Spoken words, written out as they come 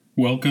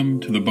Welcome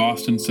to the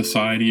Boston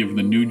Society of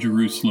the New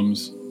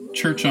Jerusalem's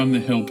Church on the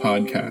Hill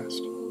podcast.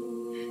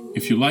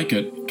 If you like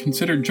it,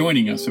 consider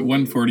joining us at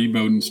 140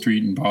 Bowdoin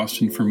Street in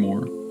Boston for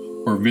more,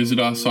 or visit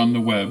us on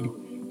the web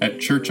at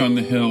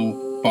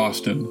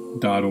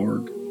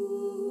churchonthehillboston.org.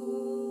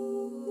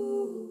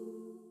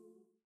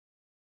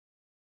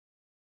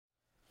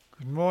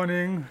 Good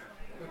morning.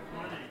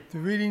 The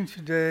reading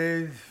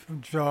today is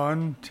from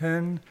John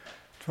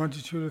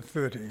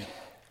 10:22-30.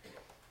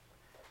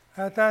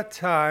 At that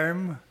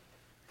time,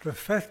 the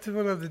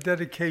festival of the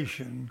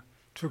dedication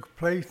took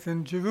place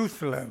in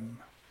Jerusalem.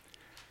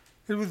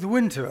 It was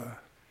winter,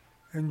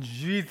 and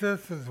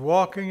Jesus was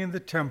walking in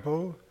the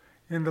temple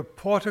in the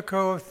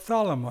portico of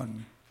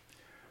Solomon.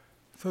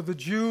 So the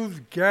Jews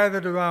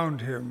gathered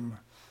around him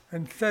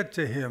and said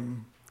to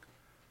him,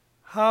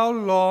 "How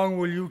long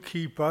will you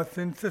keep us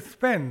in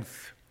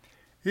suspense?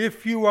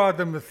 If you are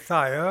the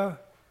Messiah,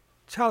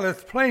 tell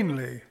us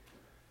plainly."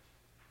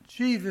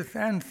 Jesus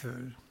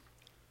answered,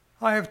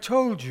 "I have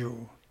told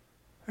you,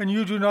 and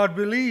you do not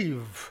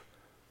believe.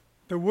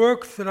 The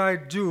works that I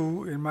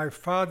do in my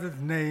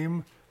Father's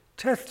name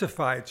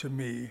testify to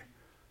me,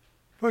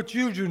 but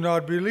you do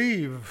not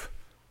believe,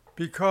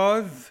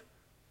 because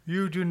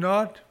you do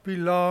not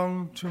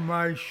belong to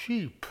my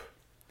sheep.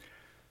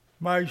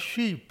 My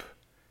sheep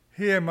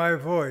hear my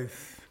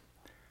voice.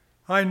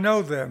 I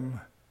know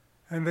them,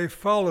 and they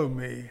follow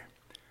me.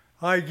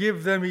 I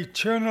give them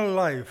eternal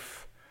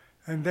life,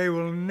 and they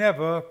will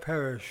never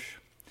perish.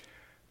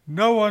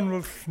 No one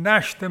will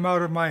snatch them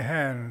out of my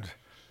hand.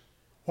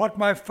 What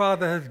my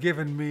Father has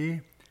given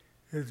me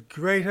is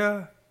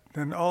greater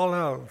than all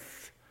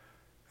else,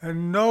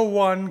 and no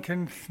one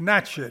can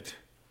snatch it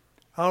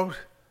out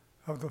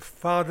of the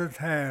Father's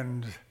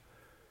hand.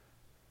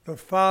 The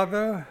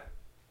Father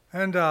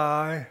and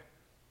I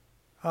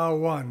are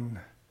one."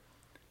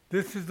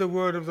 This is the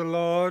word of the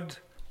Lord.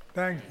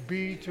 Thanks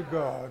be to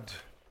God.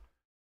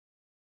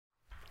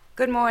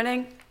 Good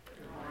morning.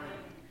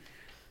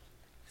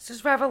 This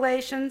is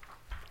Revelation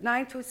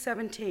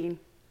 9-17.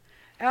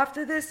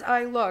 After this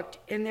I looked,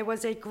 and there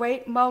was a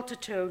great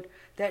multitude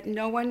that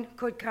no one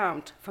could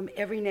count, from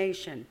every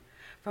nation,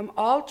 from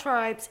all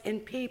tribes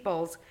and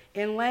peoples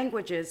and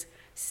languages,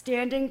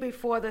 standing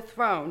before the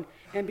throne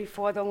and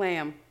before the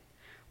Lamb.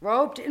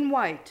 Robed in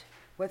white,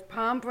 with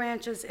palm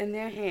branches in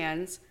their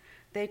hands,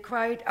 they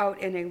cried out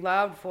in a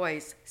loud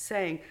voice,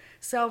 saying,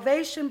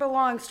 "Salvation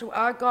belongs to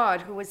our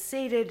God who is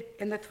seated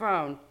in the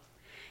throne,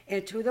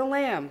 and to the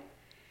Lamb."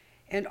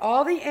 And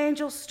all the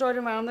angels stood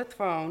around the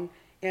throne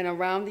and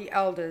around the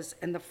elders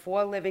and the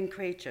four living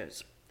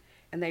creatures.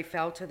 And they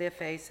fell to their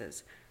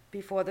faces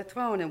before the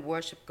throne and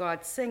worshiped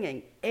God,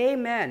 singing,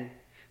 "Amen.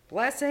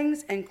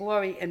 Blessings and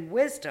glory and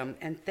wisdom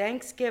and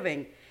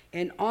thanksgiving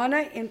and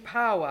honor and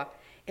power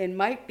and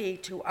might be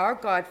to our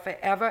God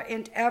forever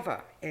and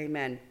ever.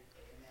 Amen."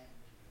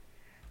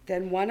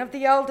 Then one of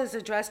the elders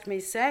addressed me,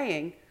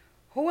 saying,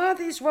 "Who are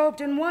these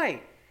robed in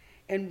white,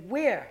 and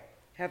where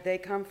have they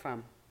come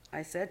from?"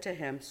 I said to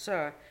him,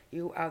 "Sir,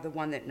 you are the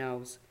one that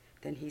knows."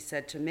 Then he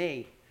said to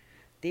me,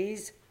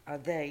 "These are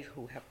they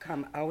who have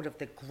come out of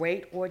the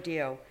great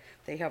ordeal.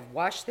 They have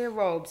washed their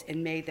robes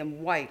and made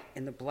them white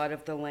in the blood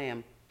of the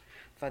Lamb.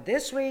 For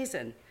this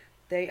reason,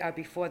 they are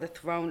before the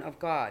throne of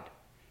God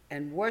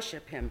and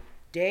worship him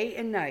day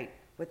and night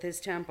with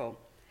his temple.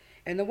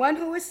 And the one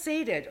who is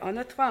seated on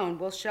the throne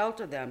will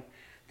shelter them.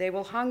 They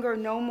will hunger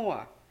no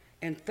more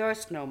and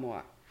thirst no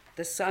more.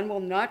 The sun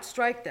will not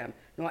strike them,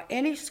 nor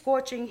any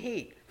scorching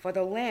heat, for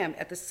the Lamb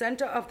at the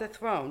center of the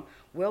throne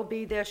will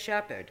be their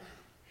shepherd.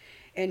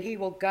 And he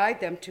will guide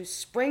them to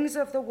springs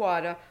of the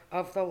water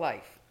of the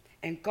life,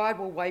 and God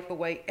will wipe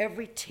away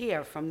every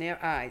tear from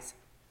their eyes."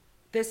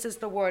 This is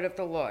the word of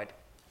the Lord.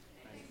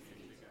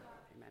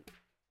 Amen.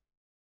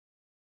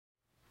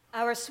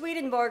 Our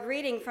Swedenborg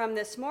reading from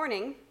this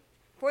morning,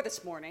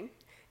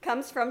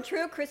 comes from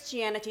True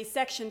Christianity,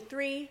 section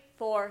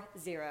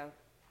 340.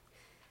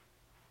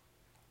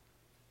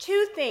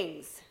 Two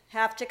things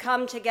have to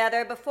come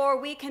together before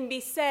we can be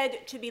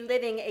said to be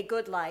living a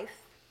good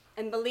life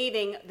and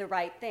believing the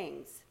right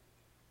things.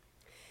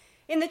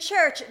 In the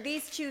church,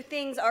 these two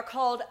things are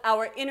called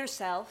our inner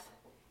self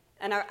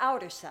and our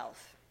outer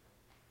self.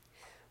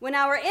 When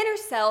our inner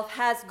self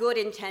has good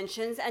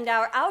intentions and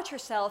our outer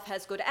self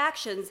has good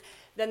actions,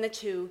 then the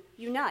two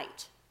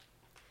unite.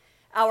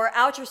 Our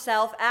outer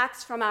self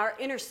acts from our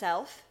inner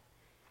self,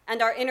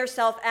 and our inner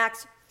self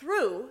acts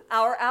through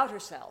our outer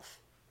self.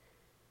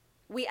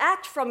 We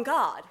act from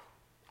God,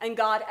 and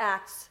God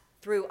acts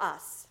through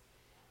us.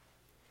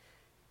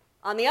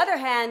 On the other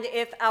hand,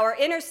 if our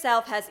inner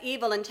self has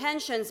evil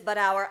intentions, but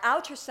our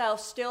outer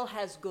self still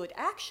has good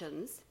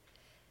actions,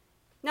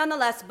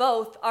 nonetheless,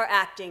 both are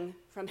acting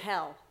from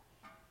hell.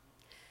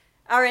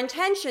 Our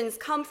intentions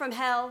come from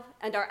hell,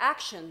 and our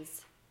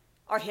actions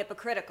are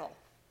hypocritical.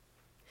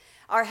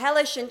 Our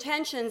hellish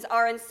intentions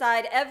are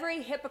inside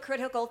every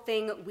hypocritical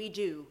thing we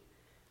do,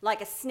 like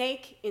a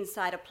snake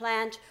inside a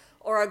plant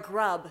or a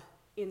grub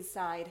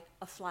inside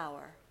a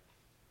flower.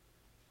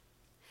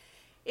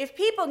 If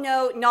people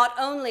know not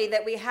only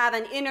that we have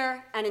an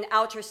inner and an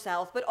outer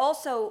self, but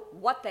also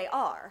what they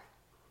are,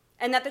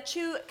 and that the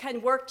two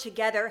can work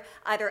together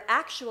either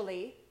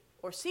actually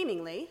or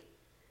seemingly,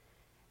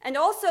 and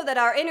also that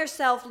our inner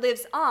self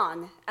lives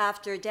on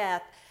after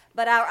death,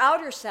 but our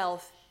outer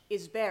self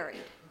is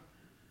buried,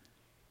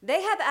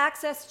 they have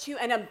access to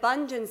an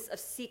abundance of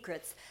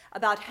secrets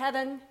about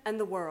heaven and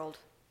the world.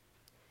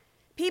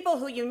 People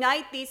who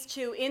unite these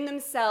two in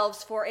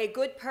themselves for a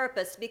good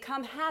purpose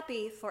become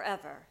happy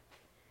forever.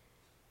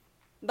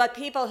 But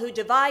people who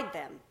divide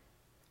them,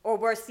 or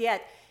worse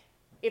yet,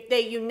 if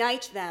they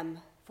unite them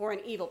for an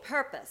evil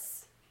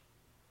purpose,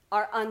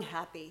 are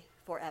unhappy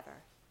forever.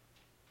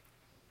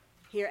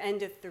 Here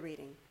endeth the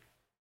reading.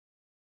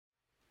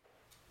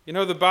 You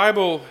know, the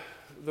Bible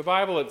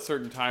at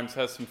certain times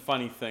has some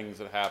funny things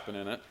that happen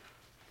in it.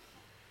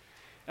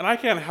 And I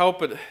can't help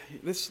but,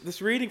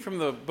 this reading from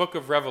the book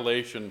of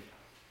Revelation,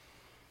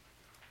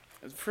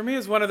 for me,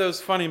 is one of those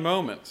funny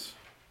moments.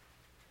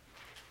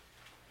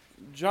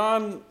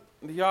 John,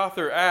 the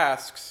author,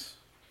 asks,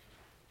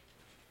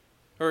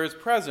 or is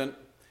present,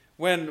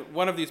 when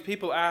one of these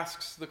people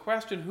asks the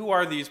question, who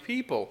are these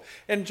people?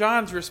 And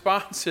John's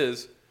response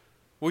is,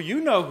 well,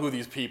 you know who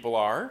these people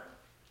are.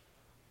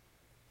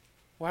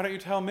 Why don't you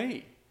tell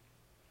me?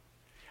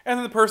 And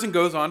then the person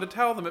goes on to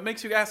tell them. It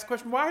makes you ask the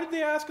question, why did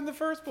they ask in the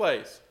first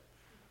place?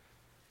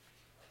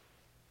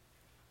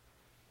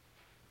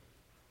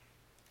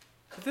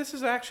 But this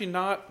is actually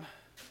not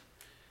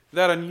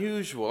that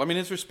unusual. I mean,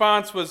 his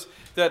response was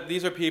that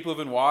these are people who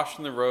have been washed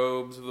in the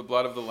robes of the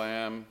blood of the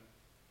Lamb.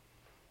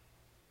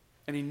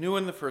 And he knew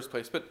in the first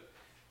place. But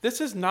this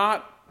is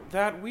not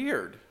that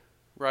weird,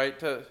 right?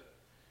 To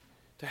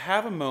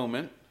have a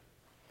moment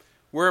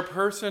where a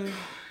person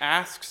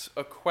asks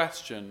a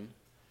question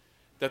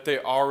that they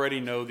already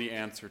know the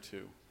answer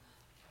to.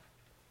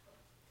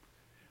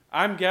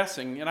 I'm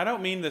guessing, and I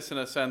don't mean this in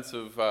a sense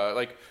of,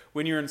 like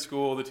when you're in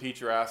school, the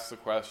teacher asks a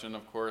question,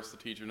 of course the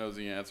teacher knows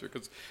the answer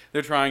because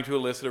they're trying to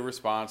elicit a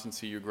response and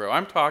see you grow.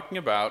 I'm talking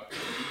about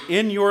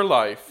in your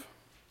life,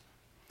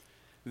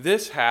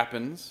 this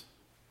happens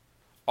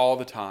all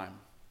the time.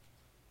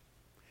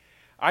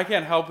 I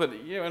can't help it,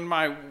 you know, in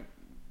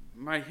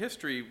my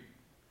history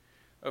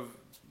of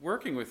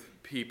working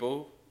with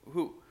people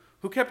who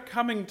kept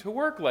coming to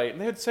work late,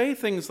 and they'd say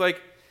things like,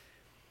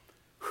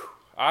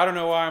 I don't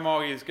know why I'm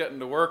always getting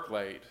to work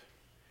late.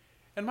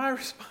 And my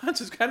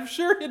response is kind of,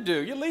 sure you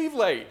do. You leave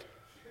late.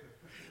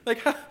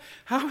 Like,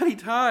 how many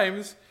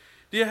times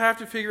do you have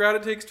to figure out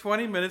it takes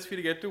 20 minutes for you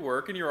to get to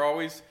work, and you're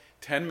always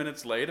 10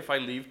 minutes late if I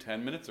leave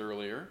 10 minutes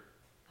earlier,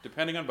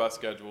 depending on bus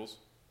schedules?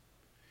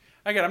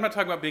 Again, I'm not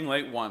talking about being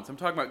late once. I'm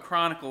talking about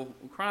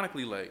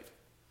chronically late.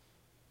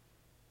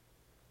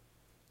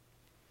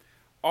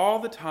 All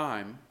the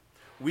time,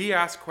 we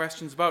ask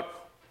questions about,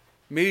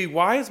 maybe,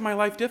 why is my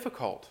life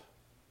difficult?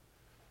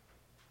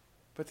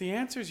 But the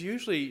answer is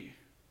usually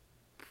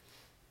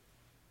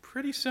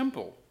pretty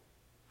simple.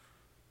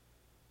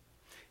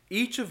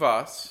 Each of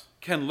us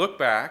can look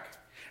back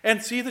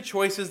and see the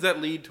choices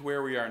that lead to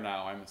where we are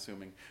now, I'm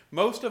assuming.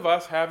 Most of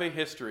us have a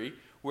history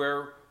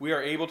where we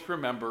are able to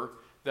remember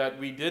that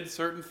we did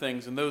certain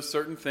things, and those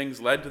certain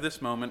things led to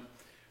this moment.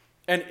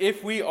 And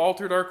if we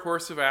altered our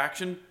course of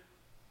action,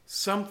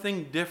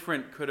 something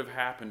different could have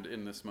happened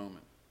in this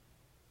moment.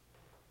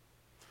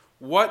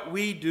 What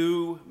we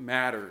do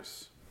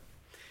matters.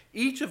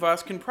 Each of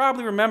us can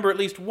probably remember at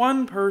least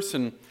one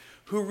person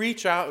who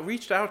reached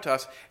out to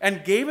us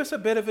and gave us a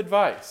bit of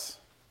advice.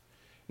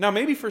 Now,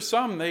 maybe for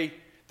some, they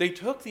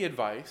took the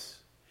advice,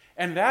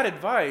 and that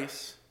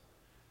advice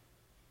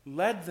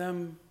led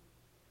them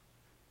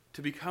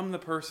to become the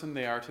person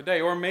they are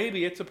today. Or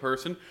maybe it's a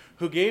person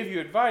who gave you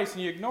advice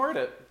and you ignored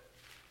it.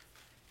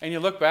 And you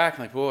look back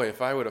and like, boy,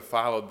 if I would have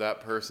followed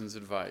that person's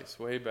advice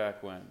way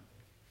back when.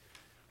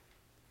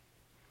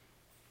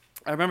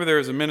 I remember there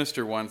was a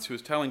minister once who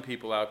was telling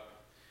people out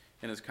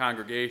in his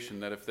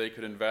congregation that if they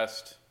could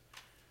invest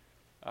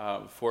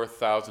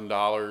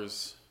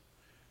 $4,000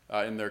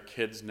 in their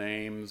kids'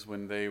 names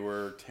when they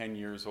were 10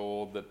 years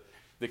old, that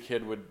the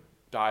kid would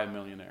die a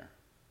millionaire.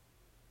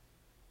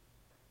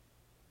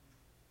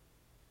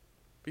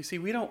 But you see,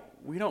 we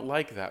don't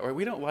like that, right?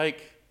 We don't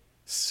like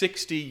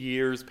 60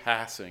 years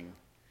passing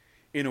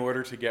in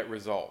order to get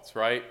results,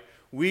 right?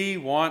 We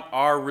want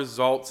our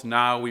results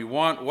now. We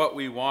want what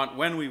we want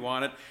when we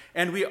want it.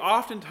 And we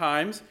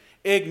oftentimes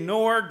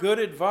ignore good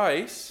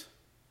advice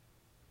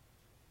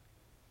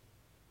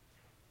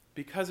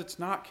because it's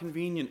not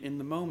convenient in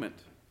the moment.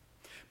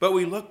 But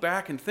we look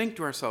back and think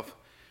to ourselves,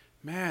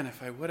 man,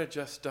 if I would have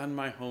just done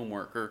my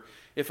homework, or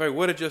if I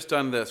would have just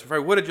done this, or if I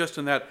would have just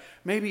done that,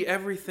 maybe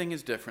everything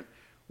is different.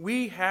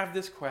 We have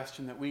this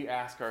question that we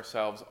ask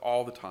ourselves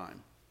all the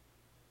time.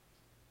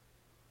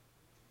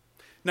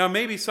 Now,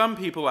 maybe some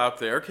people out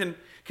there can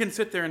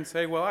sit there and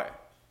say, well,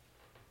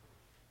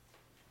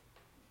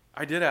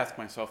 I did ask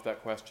myself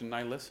that question and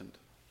I listened.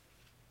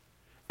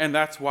 And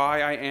that's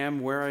why I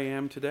am where I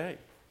am today.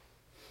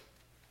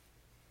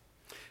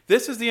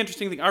 This is the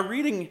interesting thing. Our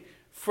reading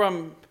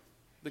from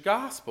the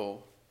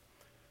gospel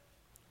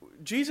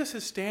Jesus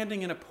is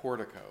standing in a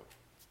portico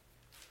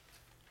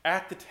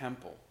at the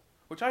temple,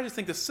 which I just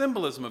think the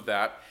symbolism of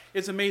that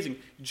is amazing.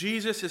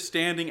 Jesus is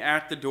standing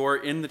at the door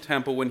in the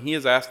temple when he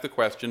is asked the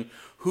question,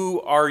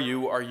 "Who are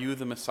you? Are you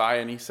the Messiah?"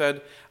 And he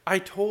said, "I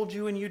told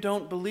you and you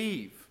don't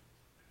believe.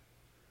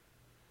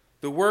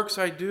 The works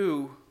I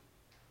do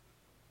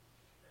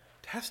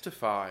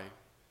testify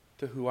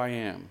to who I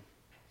am."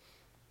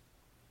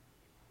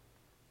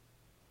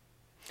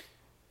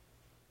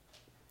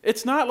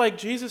 It's not like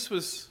Jesus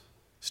was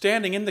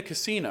standing in the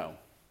casino,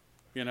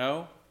 you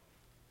know?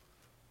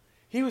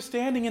 He was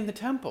standing in the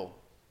temple.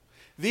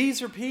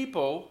 These are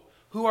people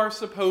who are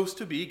supposed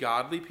to be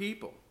godly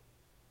people.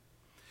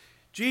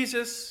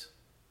 Jesus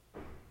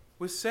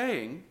was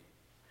saying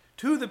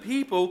to the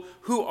people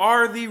who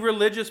are the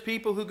religious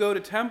people who go to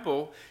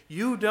temple,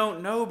 you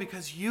don't know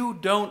because you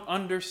don't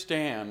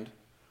understand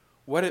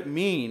what it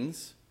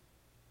means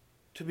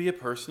to be a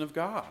person of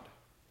God.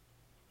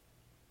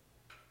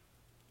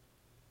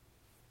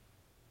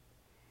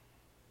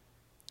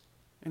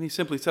 And he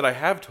simply said, I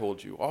have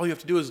told you. All you have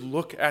to do is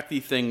look at the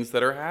things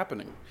that are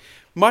happening.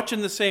 Much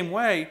in the same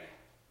way,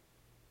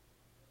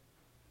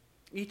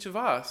 each of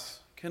us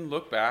can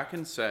look back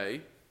and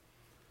say,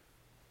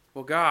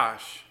 well,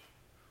 gosh,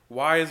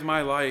 why is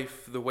my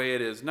life the way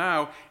it is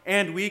now?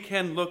 And we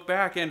can look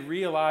back and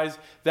realize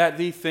that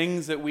the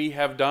things that we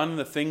have done,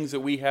 the things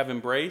that we have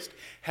embraced,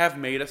 have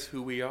made us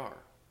who we are.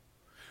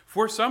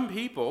 For some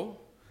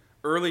people,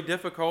 early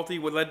difficulty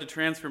would lead to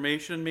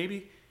transformation.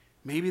 Maybe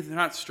they're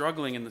not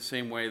struggling in the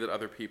same way that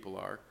other people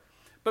are.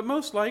 But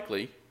most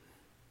likely,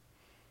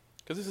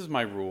 because this is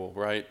my rule,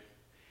 right?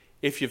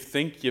 If you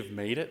think you've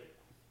made it,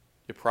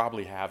 you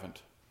probably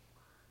haven't.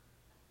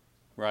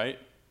 Right?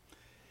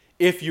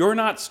 If you're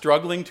not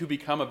struggling to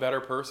become a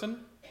better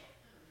person,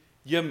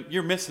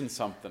 you're missing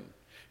something.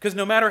 Because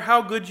no matter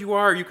how good you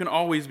are, you can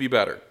always be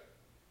better.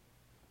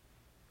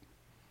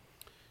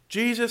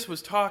 Jesus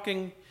was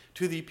talking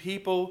to the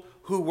people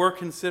who were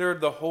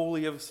considered the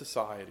holy of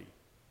society.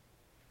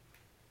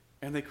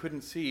 And they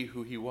couldn't see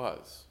who he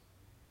was.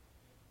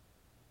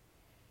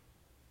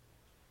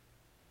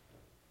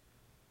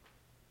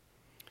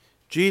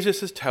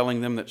 Jesus is telling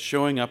them that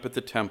showing up at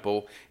the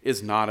temple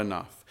is not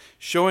enough.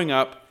 Showing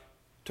up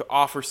to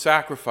offer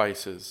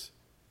sacrifices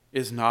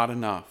is not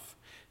enough.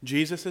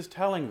 Jesus is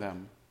telling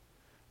them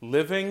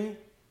living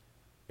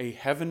a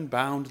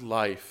heaven-bound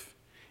life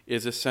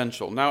is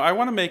essential. Now, I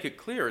want to make it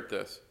clear at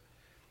this.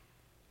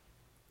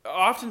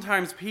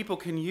 Oftentimes, people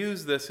can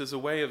use this as a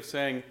way of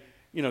saying,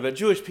 that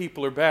Jewish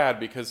people are bad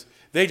because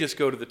they just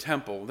go to the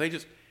temple.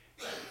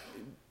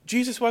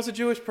 Jesus was a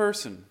Jewish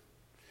person.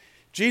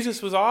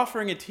 Jesus was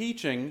offering a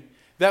teaching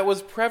that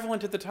was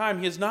prevalent at the time.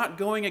 He is not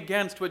going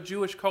against what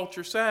Jewish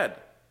culture said.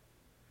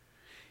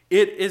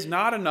 It is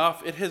not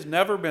enough, it has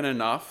never been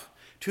enough,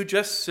 to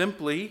just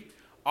simply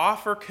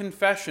offer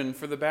confession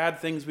for the bad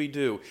things we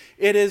do.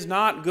 It is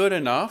not good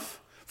enough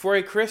for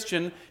a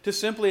Christian to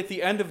simply at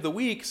the end of the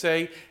week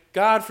say,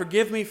 God,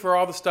 forgive me for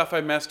all the stuff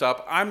I messed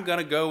up. I'm going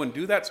to go and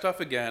do that stuff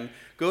again,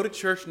 go to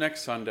church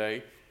next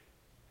Sunday,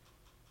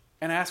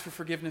 and ask for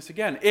forgiveness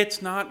again.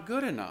 It's not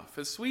good enough.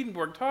 As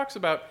Swedenborg talks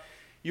about,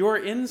 your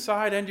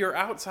inside and your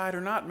outside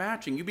are not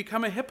matching. You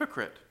become a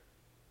hypocrite.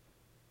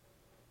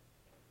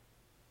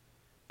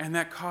 And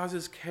that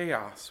causes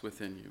chaos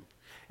within you.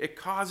 It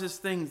causes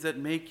things that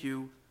make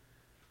you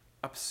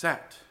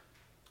upset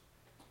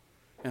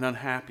and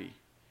unhappy.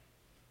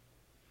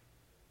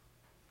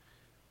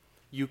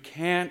 You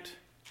can't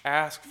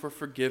ask for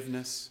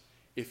forgiveness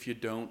if you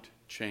don't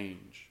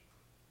change.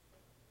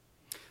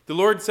 The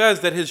Lord says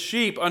that his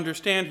sheep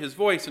understand his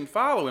voice and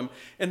follow him.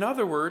 In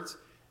other words,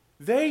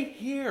 they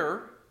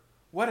hear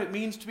what it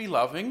means to be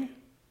loving,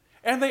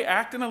 and they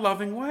act in a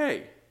loving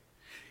way.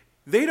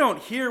 They don't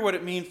hear what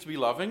it means to be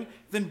loving,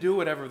 then do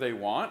whatever they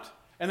want,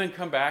 and then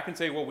come back and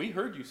say, well, we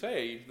heard you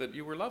say that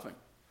you were loving.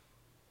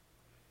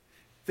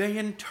 They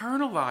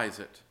internalize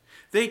it.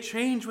 They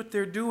change what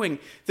they're doing.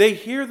 They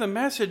hear the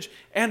message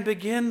and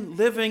begin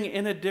living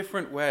in a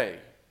different way.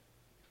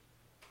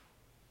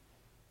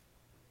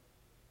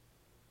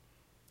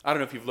 I don't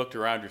know if you've looked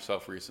around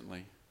yourself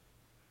recently.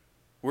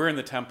 We're in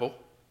the temple,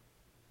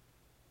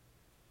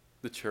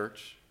 the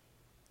church,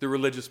 the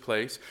religious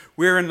place.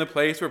 We're in the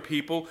place where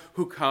people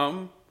who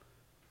come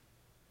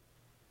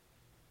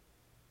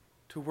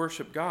to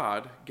worship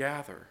God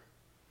gather.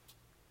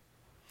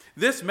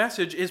 This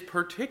message is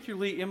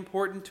particularly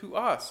important to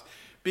us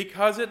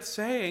because it's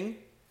saying,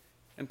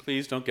 and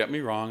please don't get me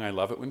wrong, I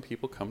love it when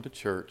people come to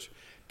church.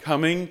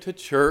 Coming to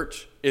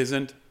church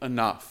isn't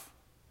enough.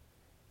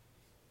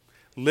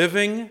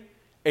 Living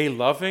a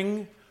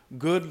loving,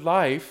 good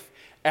life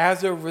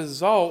as a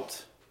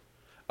result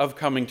of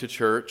coming to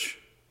church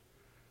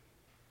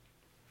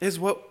is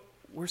what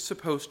we're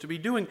supposed to be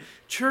doing.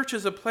 Church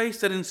is a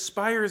place that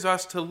inspires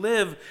us to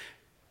live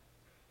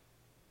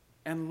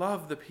and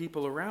love the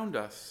people around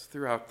us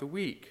throughout the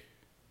week.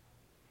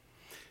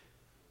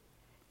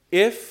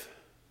 If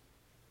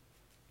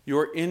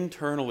your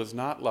internal is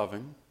not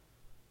loving,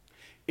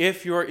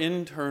 if your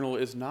internal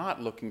is not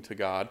looking to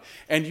God,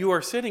 and you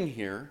are sitting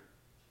here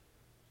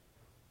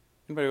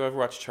Anybody ever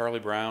watch Charlie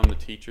Brown, the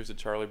teachers at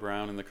Charlie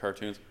Brown in the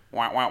cartoons?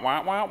 Wah, wah,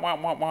 wah, wah, wah,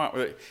 wah,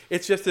 wah.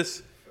 It's just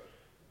this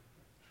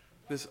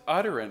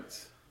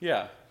utterance.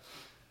 Yeah.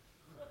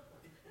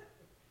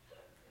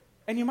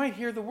 And you might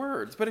hear the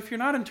words, but if you're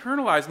not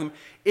internalizing them,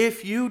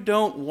 if you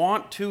don't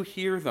want to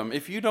hear them,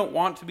 if you don't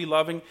want to be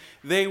loving,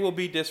 they will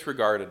be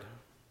disregarded.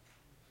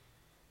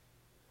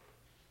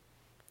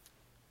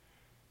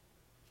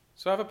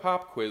 So I have a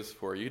pop quiz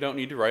for you. You don't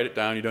need to write it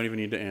down. You don't even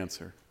need to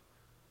answer.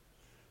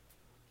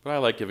 But I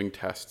like giving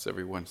tests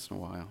every once in a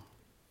while.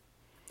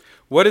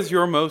 What is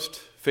your most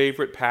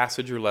favorite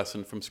passage or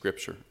lesson from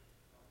Scripture?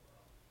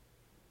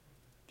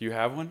 Do you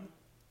have one?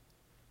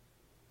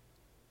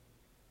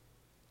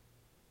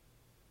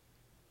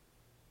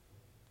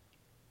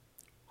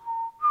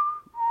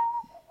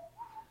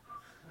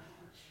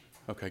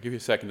 Okay, I'll give you a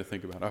second to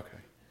think about it. Okay.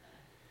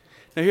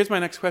 Now here's my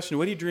next question.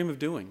 What do you dream of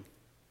doing?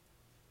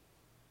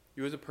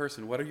 You as a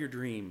person, what are your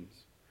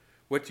dreams?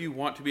 What do you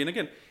want to be? And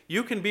again,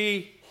 you can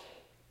be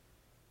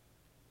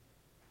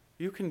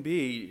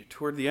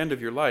toward the end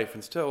of your life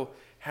and still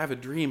have a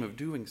dream of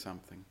doing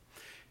something.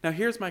 Now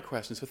here's my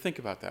question, so think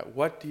about that.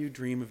 What do you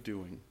dream of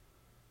doing?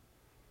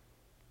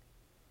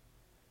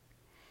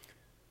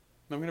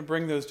 I'm going to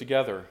bring those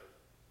together.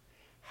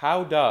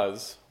 How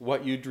does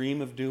what you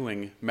dream of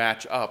doing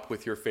match up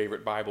with your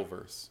favorite Bible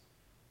verse?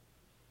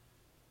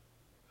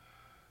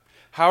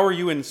 How are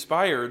you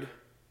inspired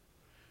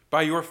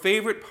by your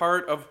favorite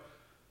part of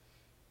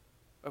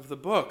the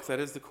book that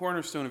is the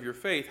cornerstone of your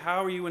faith?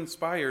 How are you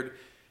inspired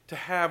to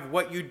have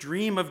what you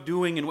dream of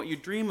doing and what you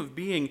dream of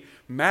being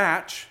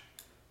match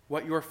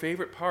what your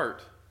favorite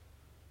part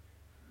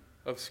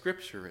of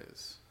Scripture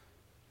is?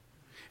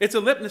 It's a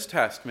litmus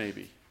test,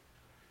 maybe.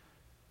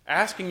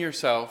 Asking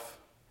yourself,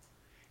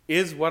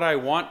 is what I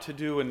want to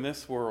do in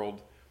this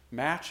world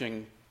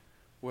matching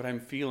what I'm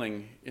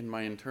feeling in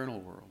my internal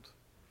world?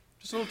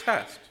 Just a little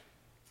test.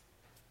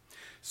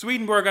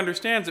 Swedenborg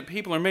understands that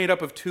people are made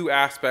up of two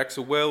aspects,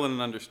 a will and an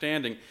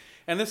understanding.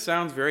 And this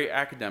sounds very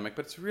academic,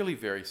 but it's really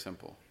very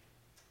simple.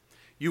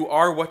 You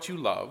are what you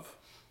love,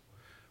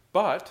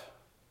 but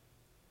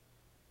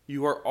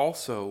you are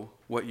also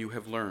what you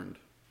have learned.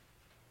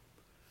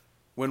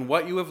 When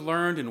what you have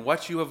learned and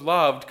what you have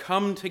loved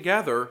come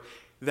together,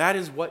 that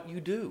is what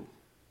you do.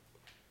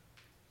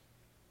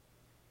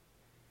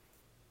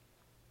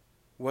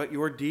 What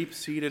your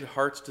deep-seated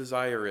heart's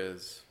desire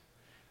is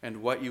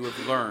and what you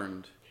have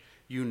learned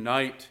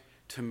unite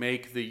to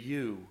make the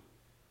you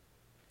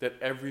that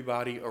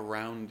everybody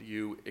around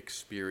you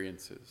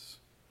experiences.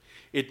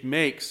 It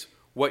makes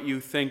what you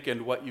think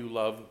and what you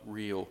love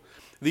real.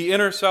 The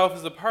inner self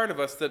is a part of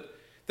us that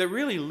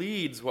really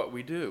leads what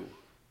we do.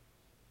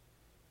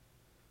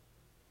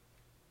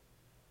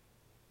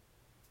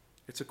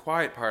 It's a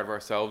quiet part of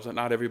ourselves that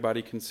not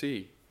everybody can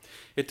see.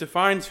 It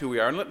defines who we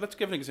are. And let's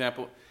give an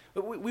example.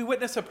 We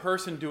witness a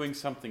person doing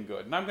something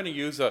good. And I'm going to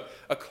use a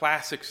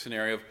classic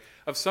scenario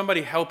of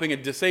somebody helping a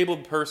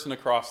disabled person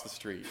across the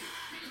street.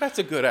 That's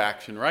a good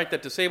action, right?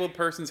 That disabled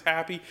person's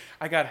happy.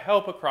 I got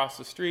help across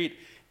the street.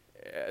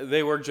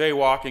 They were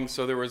jaywalking,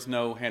 so there was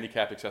no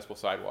handicapped accessible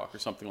sidewalk or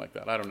something like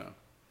that. I don't know.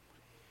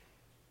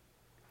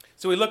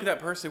 So we look at that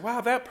person and say,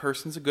 wow, that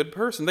person's a good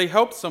person. They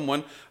helped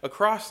someone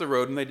across the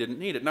road and they didn't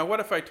need it. Now,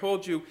 what if I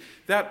told you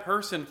that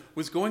person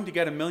was going to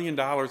get $1 million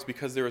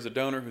because there was a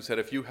donor who said,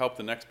 if you help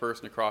the next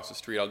person across the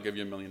street, I'll give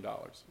you $1 million?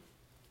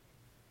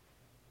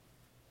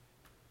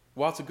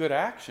 Well, it's a good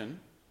action.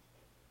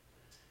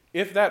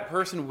 If that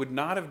person would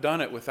not have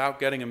done it without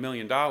getting $1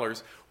 million,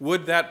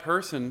 would that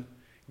person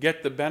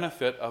get the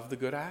benefit of the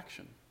good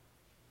action?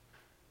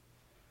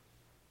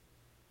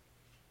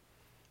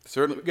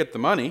 Certainly get the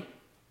money.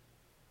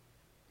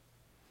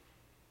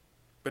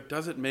 But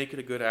does it make it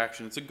a good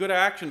action? It's a good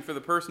action for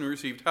the person who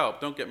received help,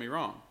 don't get me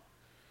wrong.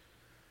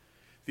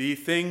 The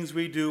things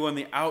we do in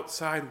the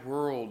outside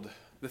world,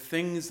 the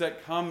things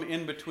that come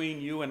in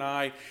between you and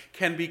I,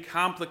 can be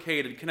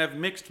complicated, can have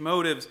mixed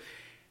motives.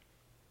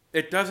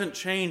 It doesn't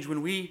change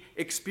when we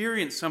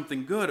experience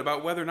something good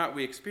about whether or not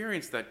we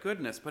experience that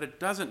goodness, but it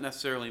doesn't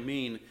necessarily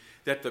mean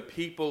that the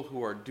people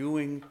who are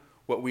doing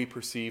what we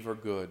perceive are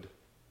good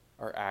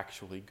are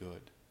actually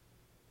good.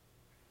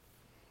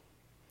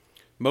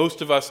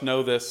 Most of us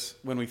know this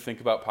when we think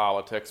about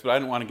politics, but I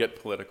don't want to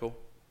get political.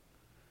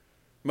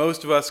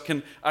 Most of us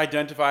can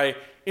identify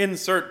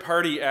insert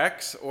party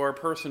X or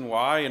person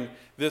Y, and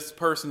this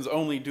person's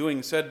only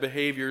doing said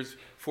behaviors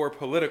for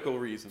political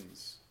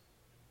reasons.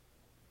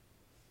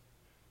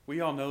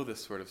 We all know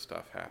this sort of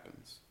stuff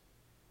happens.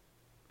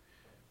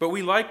 But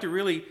we like to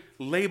really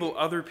label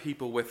other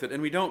people with it,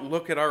 and we don't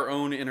look at our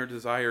own inner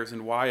desires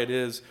and why it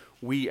is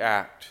we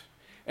act,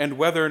 and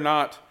whether or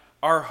not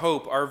our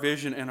hope, our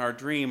vision, and our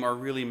dream are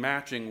really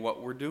matching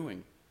what we're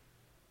doing.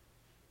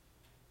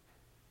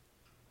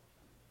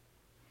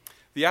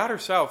 The outer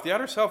self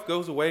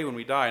goes away when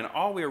we die, and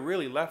all we are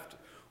really left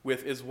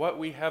with is what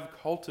we have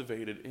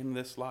cultivated in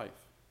this life.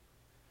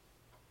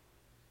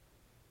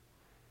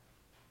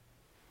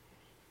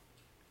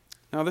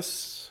 Now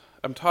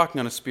I'm talking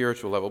on a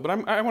spiritual level, but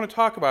I want to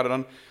talk about it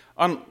on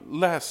on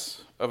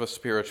less of a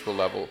spiritual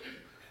level.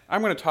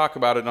 I'm going to talk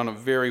about it on a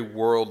very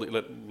worldly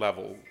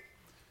level.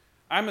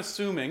 I'm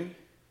assuming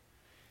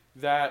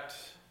that,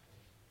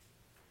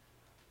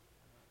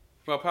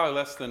 well, probably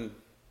less than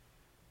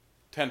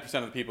 10%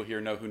 of the people here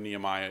know who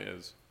Nehemiah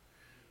is.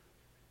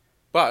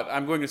 But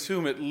I'm going to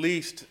assume at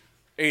least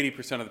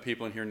 80% of the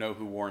people in here know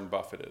who Warren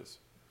Buffett is.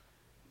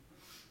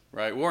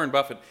 Right? Warren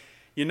Buffett,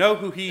 you know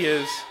who he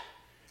is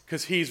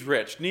because he's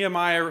rich.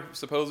 Nehemiah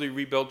supposedly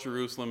rebuilt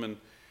Jerusalem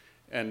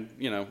and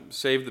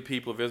saved the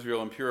people of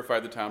Israel and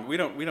purified the town. We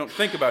don't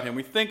think about him.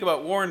 We think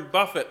about Warren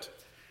Buffett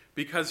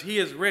because he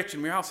is rich,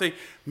 and we all say,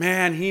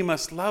 man, he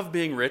must love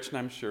being rich, and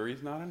I'm sure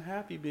he's not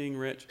unhappy being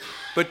rich.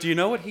 But do you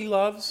know what he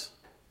loves?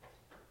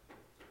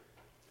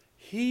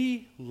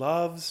 He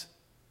loves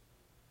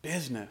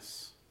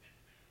business.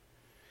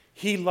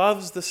 He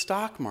loves the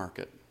stock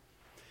market.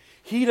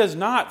 He does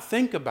not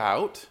think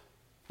about,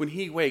 when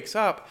he wakes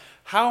up,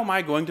 how am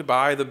I going to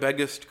buy the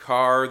biggest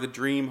car, the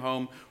dream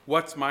home,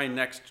 what's my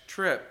next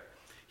trip?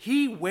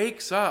 He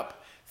wakes up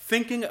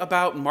thinking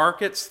about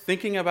markets,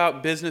 thinking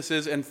about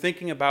businesses, and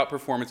thinking about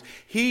performance.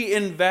 He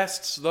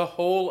invests the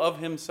whole of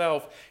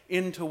himself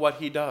into what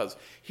he does.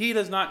 He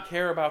does not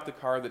care about the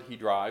car that he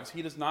drives.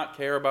 He does not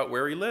care about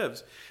where he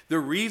lives. The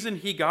reason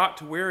he got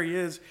to where he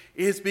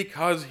is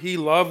because he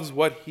loves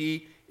what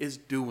he is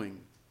doing.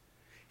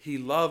 He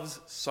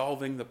loves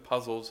solving the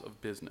puzzles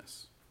of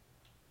business.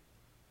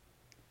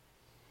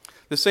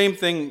 The same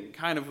thing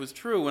kind of was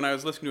true when I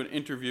was listening to an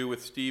interview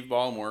with Steve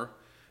Ballmer,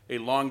 a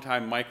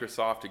longtime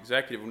Microsoft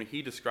executive, when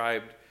he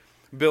described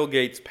Bill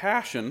Gates'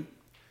 passion.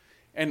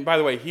 And by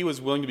the way, he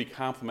was willing to be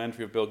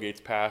complimentary of Bill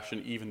Gates'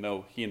 passion, even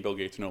though he and Bill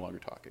Gates are no longer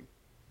talking,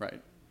 right?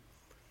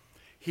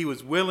 He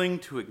was willing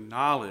to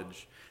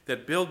acknowledge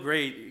that Bill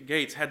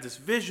Gates had this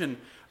vision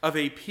of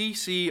a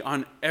PC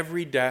on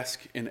every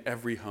desk in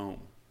every home.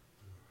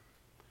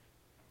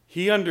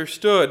 He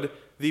understood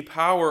the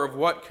power of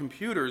what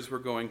computers were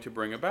going to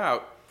bring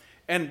about.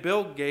 And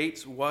Bill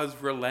Gates was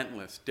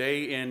relentless,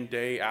 day in,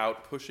 day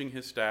out, pushing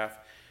his staff.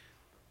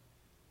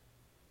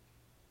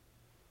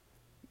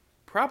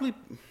 Probably,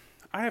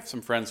 I have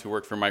some friends who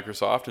worked for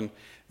Microsoft, and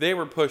they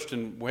were pushed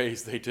in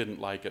ways they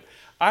didn't like it.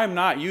 I'm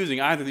not using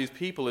either of these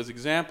people as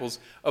examples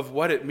of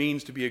what it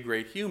means to be a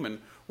great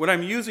human. What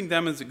I'm using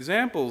them as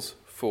examples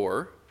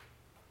for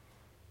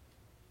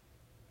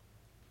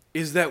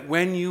is that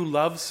when you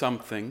love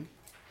something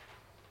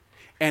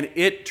and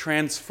it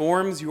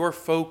transforms your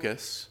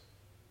focus,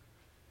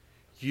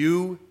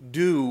 you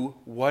do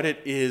what it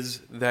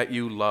is that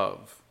you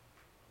love.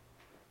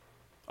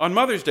 On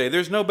Mother's Day,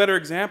 there's no better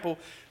example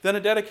than a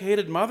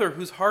dedicated mother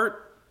whose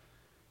heart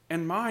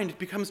and mind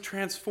becomes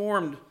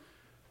transformed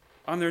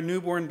on their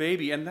newborn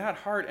baby. And that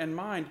heart and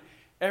mind,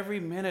 every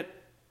minute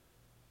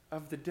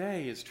of the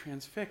day, is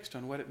transfixed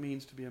on what it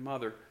means to be a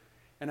mother.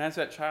 And as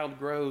that child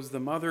grows, the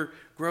mother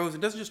grows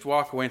and doesn't just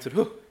walk away and say,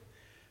 "Whew,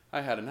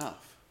 I had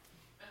enough."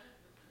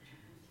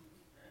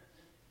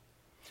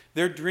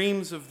 Their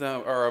dreams of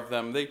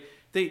them.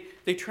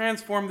 They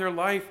transform their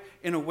life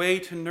in a way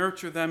to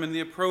nurture them in the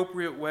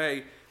appropriate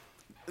way.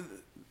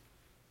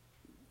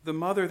 The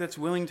mother that's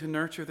willing to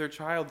nurture their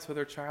child so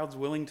their child's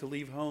willing to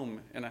leave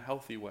home in a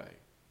healthy way.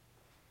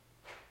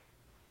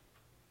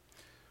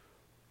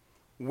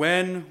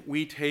 When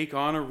we take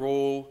on a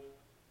role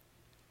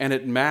and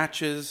it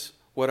matches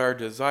what our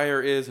desire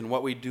is and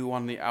what we do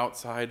on the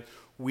outside,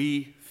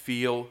 we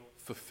feel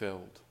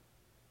fulfilled.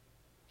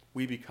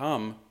 We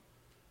become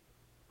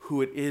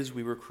who it is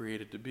we were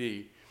created to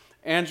be.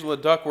 Angela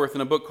Duckworth,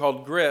 in a book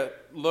called Grit,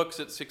 looks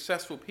at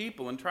successful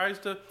people and tries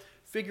to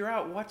figure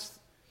out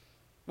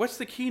what's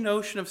the key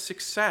notion of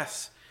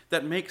success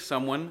that makes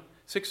someone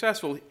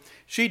successful.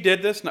 She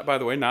did this, by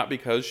the way, not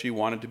because she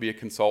wanted to be a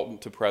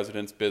consultant to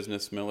presidents,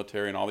 business,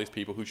 military, and all these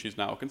people who she's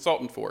now a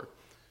consultant for.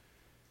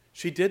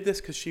 She did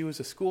this because she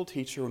was a school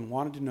teacher and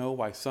wanted to know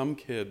why some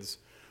kids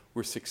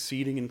were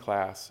succeeding in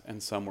class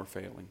and some were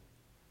failing.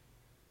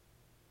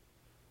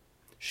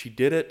 She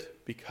did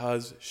it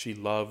because she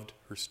loved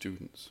her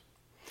students.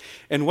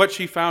 And what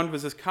she found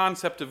was this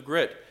concept of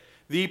grit.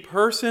 The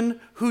person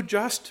who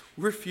just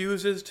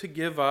refuses to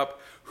give up,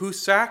 who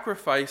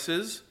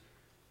sacrifices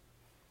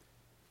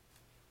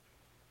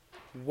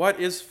what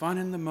is fun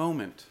in the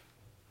moment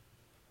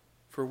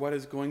for what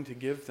is going to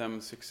give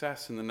them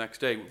success in the next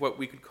day, what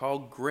we could call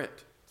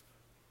grit.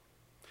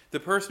 The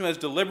person who has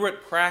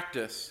deliberate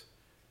practice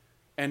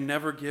and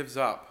never gives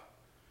up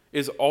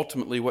is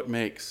ultimately what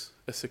makes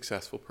a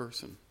successful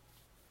person.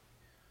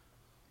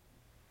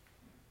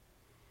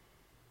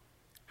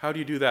 How do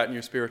you do that in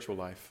your spiritual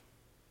life?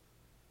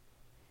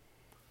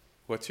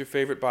 What's your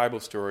favorite Bible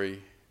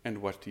story,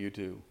 and what do you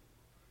do?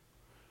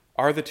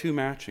 Are the two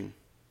matching?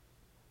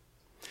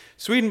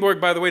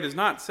 Swedenborg, by the way, does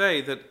not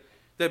say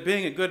that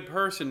being a good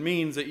person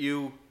means that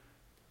you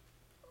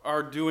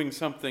are doing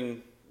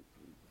something,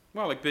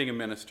 well, like being a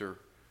minister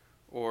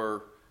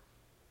or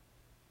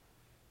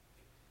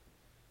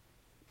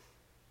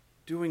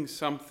doing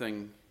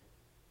something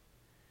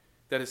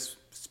that is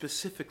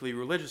specifically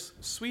religious.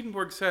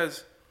 Swedenborg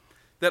says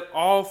that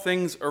all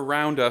things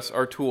around us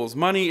are tools.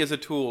 Money is a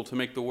tool to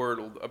make the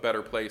world a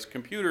better place.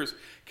 Computers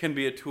can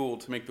be a tool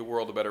to make the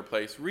world a better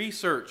place.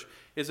 Research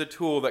is a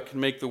tool that can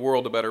make the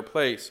world a better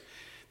place.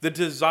 The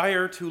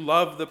desire to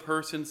love the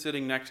person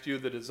sitting next to you,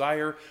 the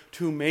desire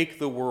to make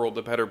the world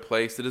a better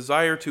place, the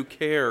desire to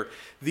care,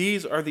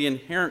 these are the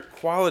inherent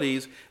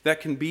qualities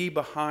that can be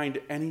behind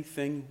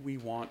anything we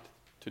want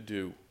to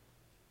do.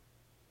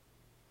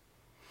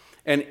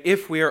 And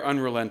if we are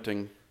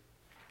unrelenting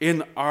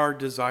in our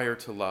desire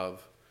to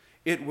love,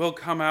 it will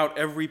come out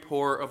every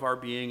pore of our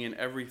being in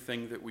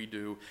everything that we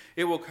do.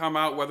 It will come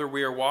out whether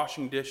we are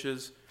washing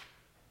dishes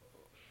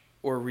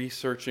or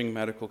researching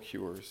medical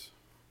cures.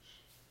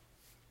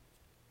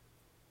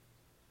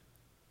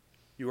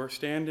 You are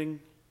standing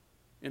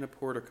in a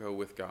portico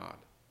with God,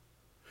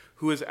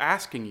 who is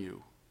asking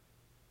you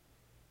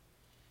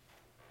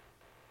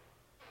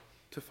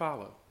to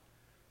follow.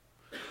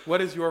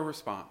 What is your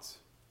response?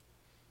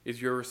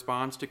 Is your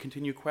response to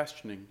continue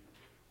questioning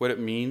what it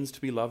means to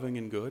be loving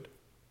and good?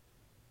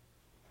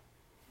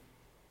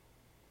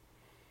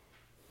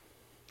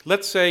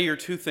 Let's say your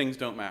two things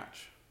don't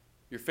match.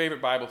 Your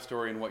favorite Bible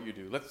story and what you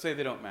do. Let's say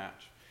they don't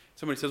match.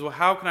 Somebody says, well,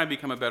 how can I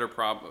become a better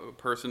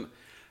person?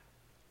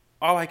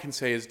 All I can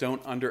say is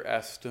don't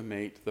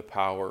underestimate the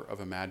power of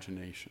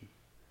imagination.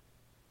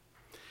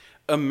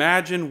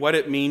 Imagine what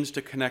it means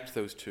to connect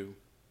those two.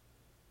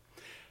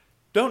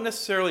 Don't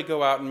necessarily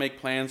go out and make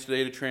plans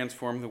today to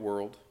transform the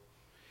world.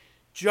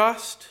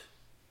 Just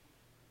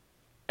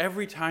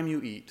every time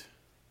you eat,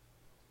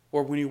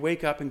 or when you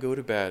wake up and go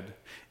to bed,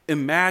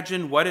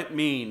 imagine what it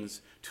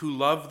means to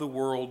love the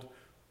world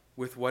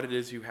with what it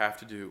is you have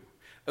to do.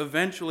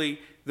 Eventually,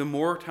 the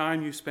more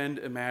time you spend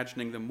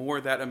imagining, the more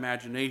that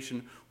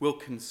imagination will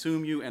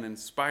consume you and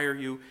inspire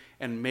you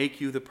and make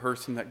you the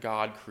person that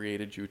God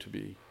created you to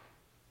be.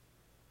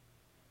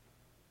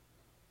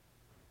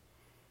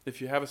 If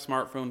you have a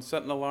smartphone,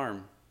 set an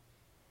alarm.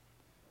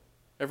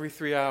 Every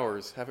 3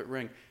 hours, have it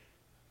ring.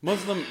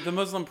 The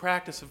Muslim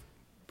practice of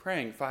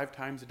praying 5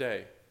 times a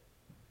day.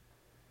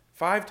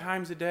 5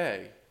 times a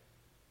day,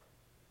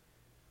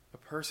 a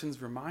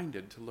person's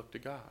reminded to look to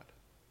God.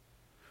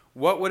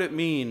 What would it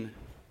mean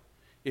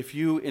if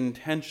you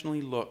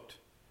intentionally looked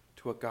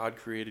to what God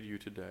created you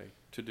today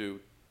to do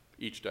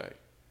each day?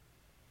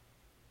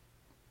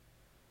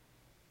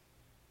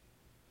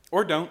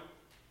 Or don't.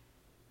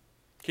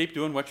 Keep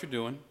doing what you're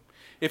doing.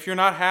 If you're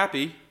not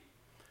happy,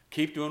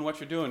 keep doing what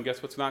you're doing.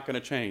 Guess what's not going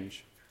to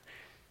change?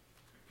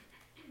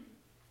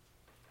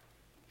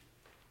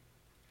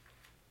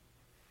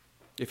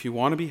 If you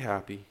want to be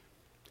happy,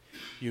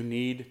 you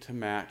need to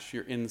match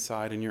your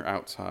inside and your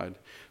outside.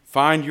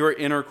 Find your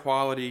inner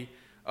quality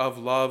of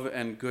love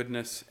and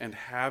goodness and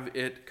have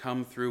it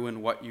come through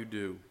in what you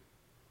do.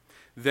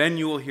 Then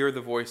you will hear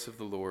the voice of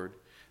the Lord.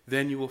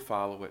 Then you will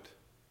follow it.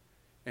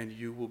 And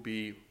you will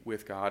be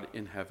with God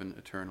in heaven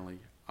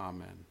eternally.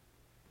 Amen.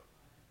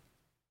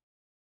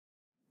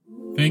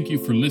 Thank you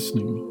for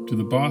listening to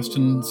the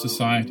Boston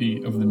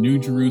Society of the New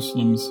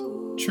Jerusalem's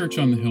Church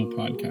on the Hill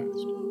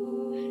podcast.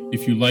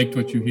 If you liked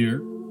what you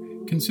hear,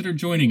 consider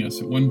joining us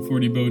at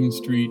 140 Bowden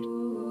Street,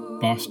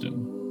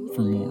 Boston,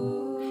 for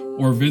more,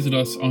 or visit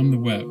us on the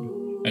web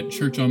at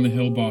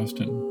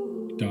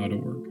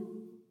churchonthehillboston.org.